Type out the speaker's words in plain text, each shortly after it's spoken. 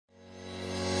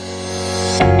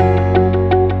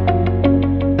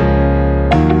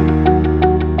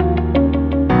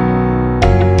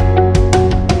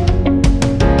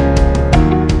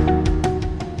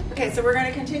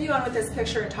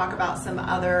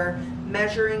other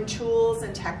measuring tools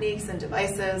and techniques and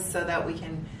devices so that we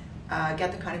can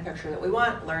get the kind of picture that we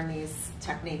want, learn these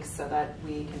techniques so that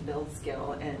we can build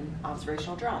skill in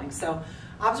observational drawing. So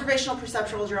observational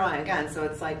perceptual drawing, again, so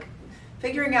it's like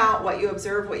figuring out what you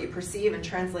observe, what you perceive, and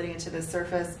translating it to the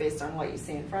surface based on what you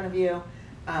see in front of you,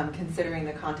 considering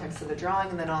the context of the drawing,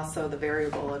 and then also the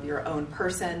variable of your own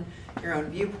person, your own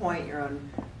viewpoint, your own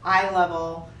eye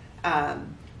level.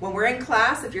 When we're in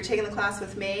class, if you're taking the class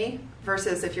with me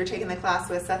versus if you're taking the class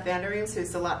with Seth Vanderreams,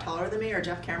 who's a lot taller than me, or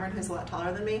Jeff Cameron, who's a lot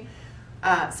taller than me,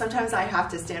 sometimes I have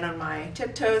to stand on my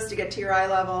tiptoes to get to your eye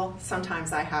level.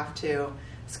 Sometimes I have to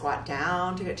squat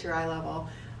down to get to your eye level.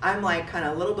 I'm like kind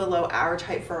of a little below average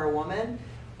height for a woman,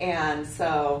 and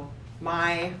so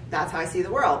that's how I see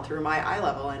the world, through my eye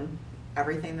level, and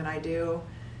everything that I do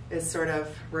is sort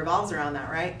of revolves around that,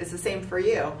 right? It's the same for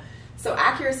you. So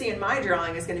accuracy in my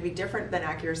drawing is going to be different than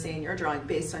accuracy in your drawing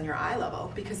based on your eye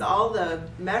level, because all the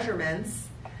measurements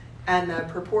and the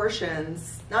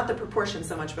proportions, not the proportions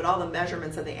so much, but all the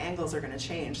measurements of the angles are going to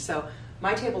change. So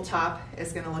my tabletop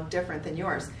is going to look different than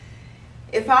yours.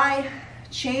 If I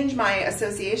change my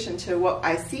association to what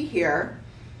I see here,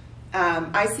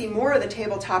 I see more of the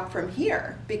tabletop from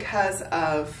here because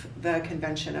of the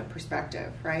convention of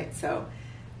perspective, right? So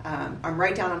I'm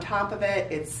right down on top of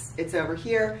it. It's over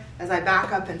here. As I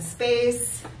back up in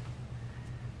space,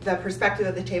 the perspective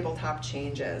of the tabletop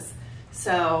changes.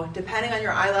 So depending on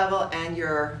your eye level and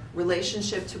your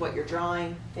relationship to what you're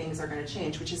drawing, things are going to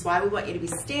change, which is why we want you to be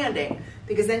standing,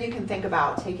 because then you can think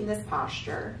about taking this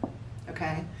posture,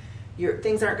 okay?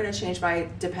 Things aren't going to change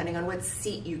depending on what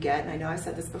seat you get. And I know I've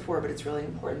said this before, but it's really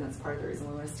important. That's part of the reason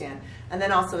we want to stand. And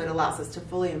then also it allows us to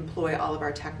fully employ all of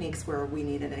our techniques where we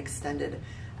need an extended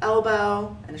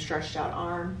elbow and a stretched out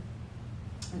arm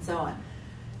and so on.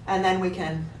 And then we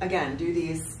can, again, do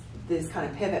these kind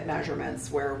of pivot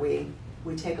measurements where we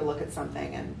take a look at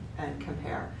something and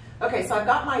compare. Okay, so I've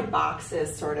got my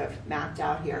boxes sort of mapped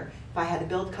out here. If I had to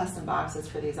build custom boxes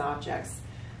for these objects,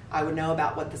 I would know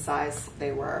about what the size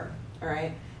they were. All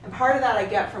right, and part of that I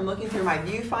get from looking through my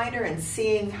viewfinder and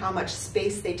seeing how much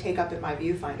space they take up in my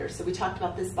viewfinder. So we talked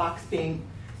about this box being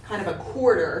kind of a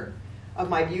quarter of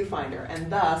my viewfinder,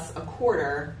 and thus a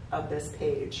quarter of this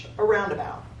page, a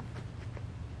roundabout.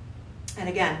 And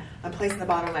again, I'm placing the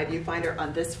bottom of my viewfinder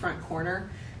on this front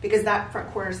corner because that front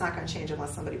corner is not going to change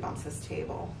unless somebody bumps this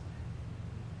table.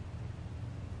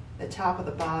 The top of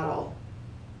the bottle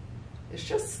is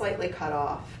just slightly cut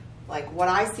off. Like what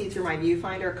I see through my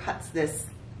viewfinder cuts this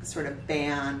sort of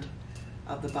band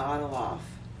of the bottle off.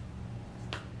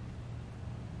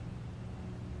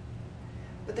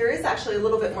 But there is actually a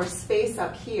little bit more space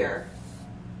up here.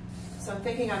 So I'm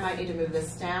thinking I might need to move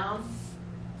this down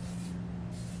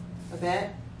a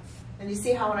bit. And you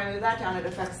see how when I move that down, it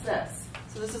affects this.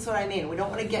 So this is what I mean. We don't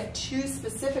want to get too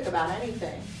specific about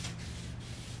anything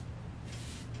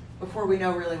before we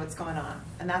know really what's going on.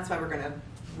 And that's why we're going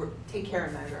to take care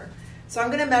and measure. So I'm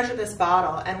going to measure this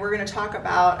bottle, and we're going to talk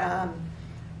about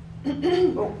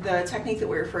the technique that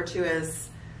we refer to as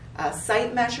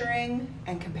sight measuring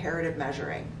and comparative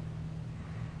measuring.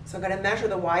 So I'm going to measure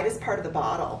the widest part of the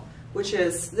bottle, which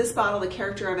is this bottle. The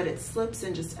character of it, it slips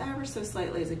in just ever so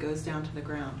slightly as it goes down to the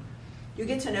ground. You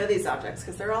get to know these objects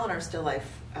because they're all in our still life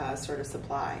sort of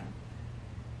supply.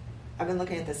 I've been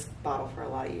looking at this bottle for a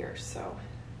lot of years, so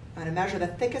I'm going to measure the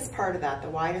thickest part of that, the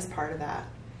widest part of that.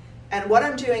 And what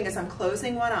I'm doing is I'm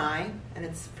closing one eye,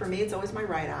 and for me it's always my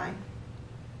right eye.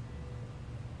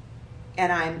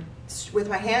 And I'm, with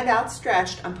my hand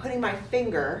outstretched, I'm putting my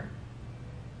finger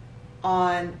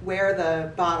on where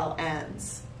the bottle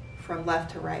ends, from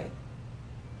left to right.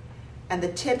 And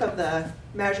the tip of the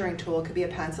measuring tool, it could be a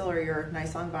pencil or your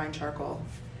nice long vine charcoal,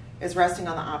 is resting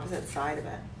on the opposite side of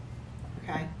it,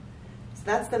 okay? So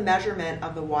that's the measurement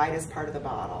of the widest part of the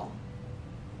bottle.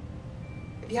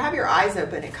 If you have your eyes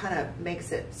open, it kind of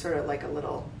makes it sort of like a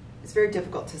little, it's very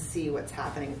difficult to see what's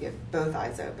happening if you have both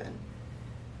eyes open.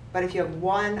 But if you have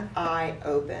one eye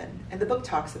open, and the book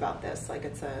talks about this, like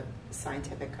it's a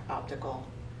scientific optical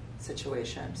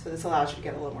situation. So this allows you to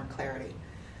get a little more clarity.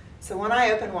 So one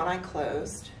eye open, one eye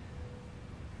closed.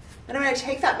 And I'm going to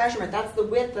take that measurement, that's the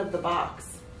width of the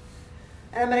box,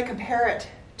 and I'm going to compare it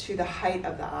to the height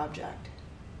of the object.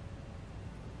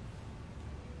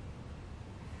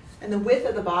 And the width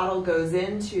of the bottle goes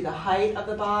into the height of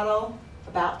the bottle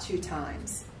about 2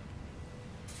 times.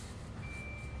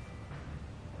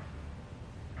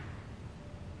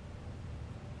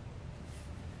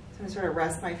 So I'm going to sort of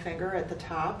rest my finger at the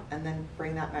top and then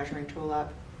bring that measuring tool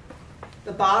up.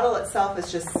 The bottle itself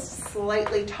is just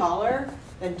slightly taller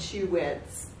than 2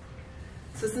 widths.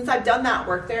 So since I've done that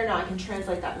work there, now I can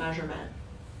translate that measurement.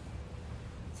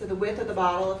 So the width of the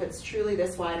bottle, if it's truly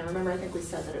this wide, and remember I think we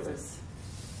said that it was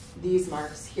these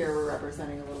marks here were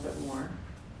representing a little bit more.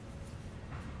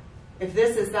 If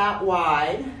this is that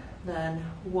wide, then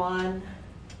 1,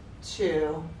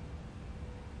 2,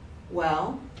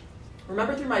 well,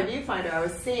 remember through my viewfinder I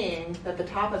was seeing that the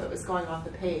top of it was going off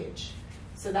the page.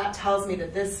 So that tells me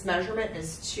that this measurement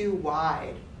is too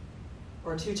wide,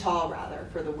 or too tall rather,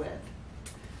 for the width.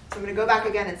 So I'm going to go back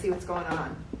again and see what's going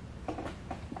on.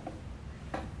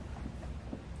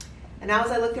 And now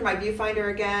as I look through my viewfinder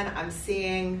again, I'm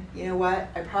seeing, you know what,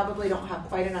 I probably don't have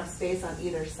quite enough space on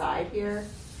either side here.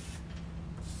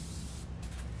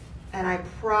 And I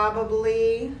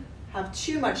probably have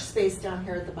too much space down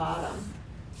here at the bottom.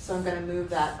 So I'm going to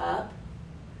move that up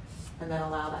and then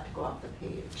allow that to go off the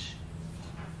page.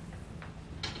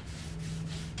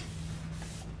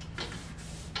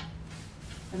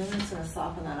 And then I'm just going to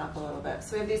soften that up a little bit.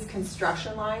 So we have these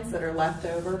construction lines that are left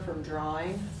over from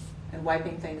drawing and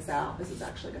wiping things out. This is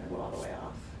actually going to go all the way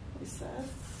off, we said.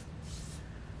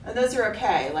 And those are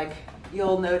okay. Like,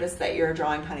 you'll notice that your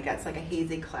drawing kind of gets like a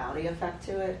hazy, cloudy effect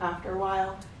to it after a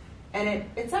while. And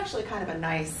it's actually kind of a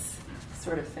nice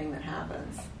sort of thing that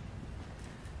happens.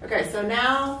 Okay, so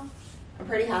now I'm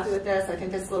pretty happy with this. I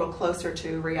think it's a little closer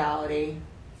to reality,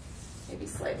 maybe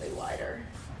slightly wider.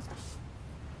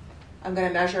 I'm going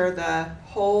to measure the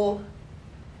whole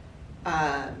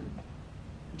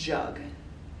jug.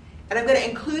 And I'm going to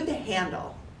include the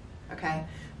handle, okay,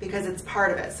 because it's part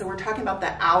of it. So we're talking about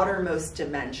the outermost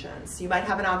dimensions. You might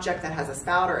have an object that has a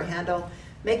spout or a handle.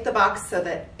 Make the box so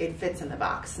that it fits in the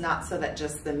box, not so that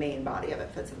just the main body of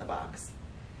it fits in the box.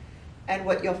 And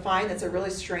what you'll find that's really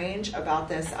strange about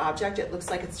this object, it looks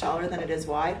like it's taller than it is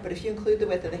wide, but if you include the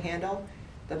width of the handle,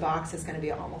 the box is going to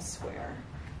be almost square.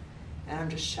 And I'm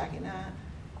just checking that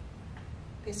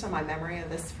based on my memory of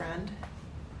this friend.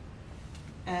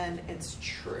 And it's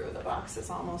true, the box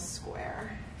is almost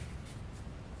square.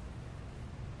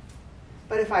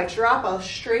 But if I drop a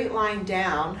straight line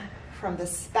down from the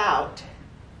spout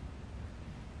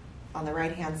on the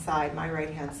right-hand side, my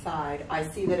right-hand side, I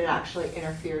see that it actually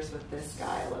interferes with this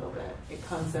guy a little bit. It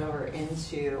comes over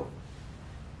into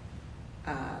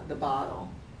the bottle.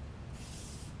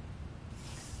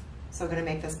 So I'm going to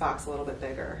make this box a little bit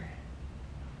bigger.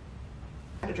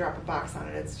 I had to drop a box on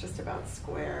it, it's just about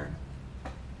square.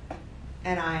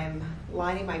 And I'm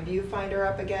lining my viewfinder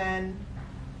up again.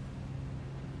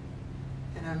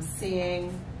 And I'm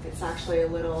seeing it's actually a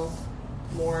little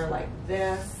more like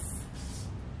this,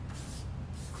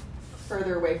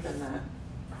 further away from the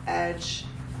edge.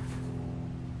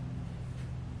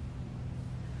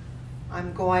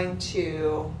 I'm going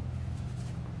to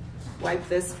wipe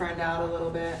this friend out a little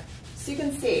bit. So you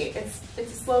can see, it's a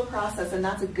slow process, and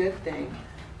that's a good thing.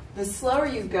 The slower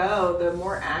you go, the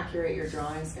more accurate your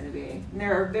drawing is going to be. And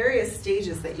there are various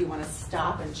stages that you want to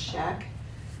stop and check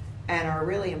and are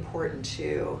really important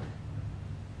to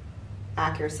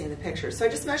accuracy in the picture. So I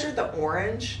just measured the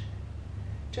orange,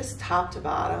 just top to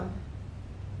bottom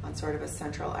on sort of a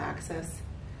central axis.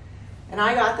 And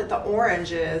I got that the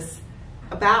orange is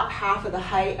about half of the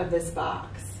height of this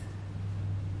box.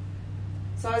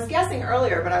 So I was guessing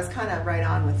earlier, but I was kind of right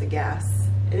on with the guess.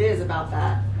 It is about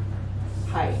that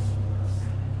height.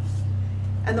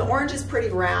 And the orange is pretty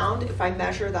round. If I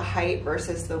measure the height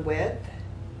versus the width,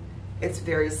 it's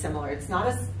very similar. It's not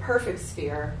a perfect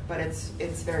sphere, but it's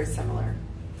very similar.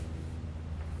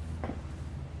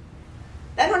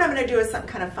 Then what I'm going to do is something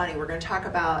kind of funny. We're going to talk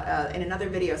about, in another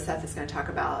video, Seth is going to talk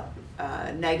about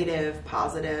negative,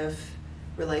 positive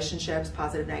relationships,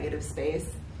 positive, negative space.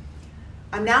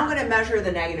 I'm now going to measure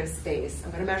the negative space.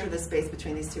 I'm going to measure the space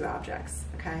between these two objects.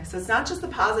 Okay, so it's not just the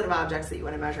positive objects that you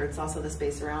want to measure, it's also the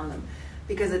space around them,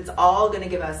 because it's all going to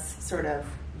give us sort of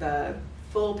the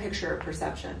full picture of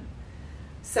perception.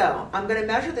 So I'm going to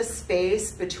measure the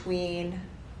space between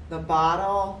the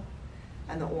bottle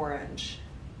and the orange.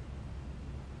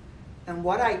 And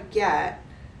what I get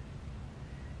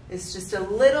is just a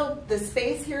little, the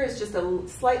space here is just a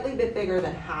slightly bit bigger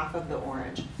than half of the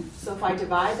orange. So if I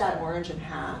divide that orange in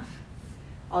half,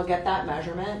 I'll get that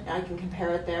measurement. I can compare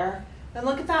it there. And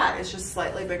look at that, it's just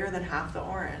slightly bigger than half the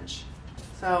orange.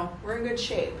 So we're in good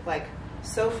shape. Like,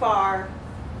 so far,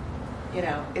 you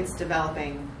know, it's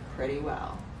developing pretty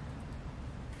well.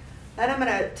 Then I'm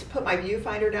going to put my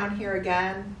viewfinder down here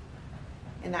again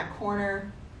in that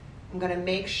corner. I'm going to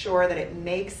make sure that it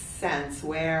makes sense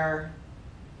where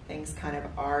things kind of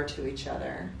are to each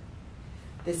other.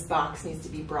 This box needs to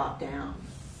be brought down.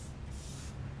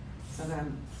 So I'm going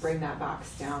to bring that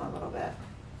box down a little bit.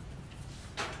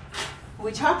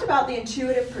 We talked about the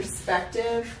intuitive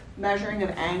perspective measuring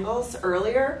of angles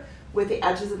earlier. with the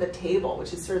edges of the table,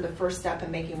 which is sort of the first step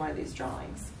in making one of these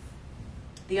drawings.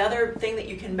 The other thing that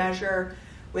you can measure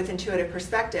with intuitive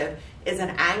perspective is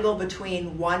an angle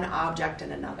between one object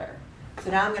and another.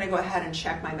 So now I'm going to go ahead and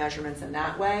check my measurements in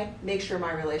that way, make sure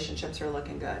my relationships are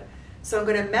looking good. So I'm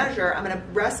going to measure, I'm going to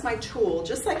rest my tool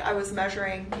just like I was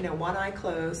measuring, one eye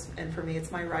closed, and for me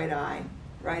it's my right eye,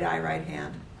 right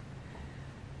hand.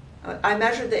 I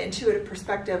measured the intuitive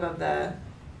perspective of the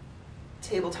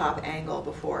tabletop angle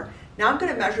before. Now I'm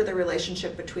going to measure the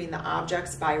relationship between the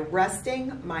objects by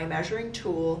resting my measuring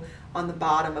tool on the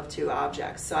bottom of two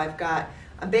objects. So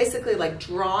I'm basically like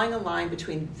drawing a line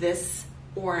between this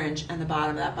orange and the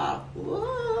bottom of that bottle.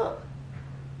 Whoa.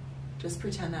 Just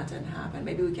pretend that didn't happen.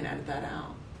 Maybe we can edit that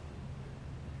out.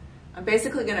 I'm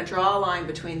basically going to draw a line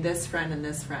between this friend and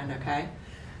this friend, okay?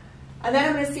 And then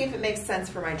I'm going to see if it makes sense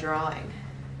for my drawing.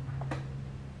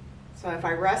 So if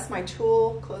I rest my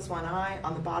tool, close one eye,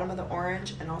 on the bottom of the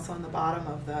orange and also on the bottom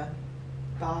of the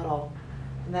bottle,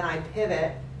 and then I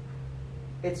pivot,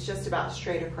 it's just about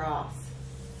straight across.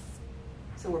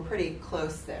 So we're pretty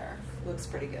close there. Looks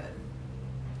pretty good.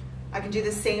 I can do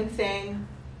the same thing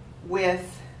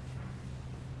with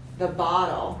the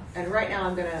bottle, and right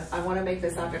now I want to make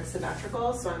this object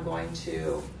symmetrical, so I'm going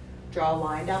to draw a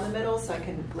line down the middle so I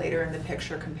can later in the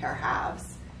picture compare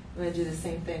halves. I'm going to do the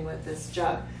same thing with this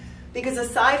jug. Because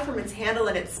aside from its handle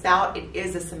and its spout, it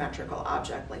is a symmetrical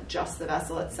object, like just the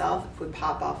vessel itself. If we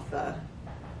pop off the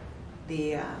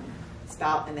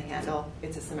spout and the handle,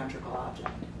 it's a symmetrical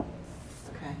object.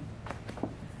 Okay.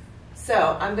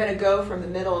 So I'm going to go from the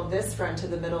middle of this friend to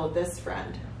the middle of this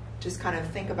friend. Just kind of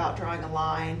think about drawing a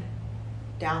line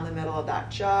down the middle of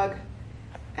that jug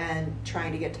and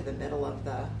trying to get to the middle of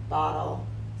the bottle.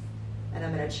 And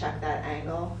I'm going to check that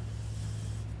angle,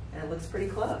 and it looks pretty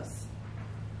close.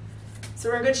 So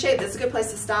we're in good shape. This is a good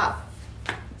place to stop.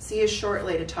 See you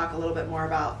shortly to talk a little bit more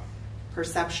about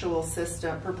proportional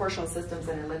systems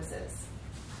and ellipses.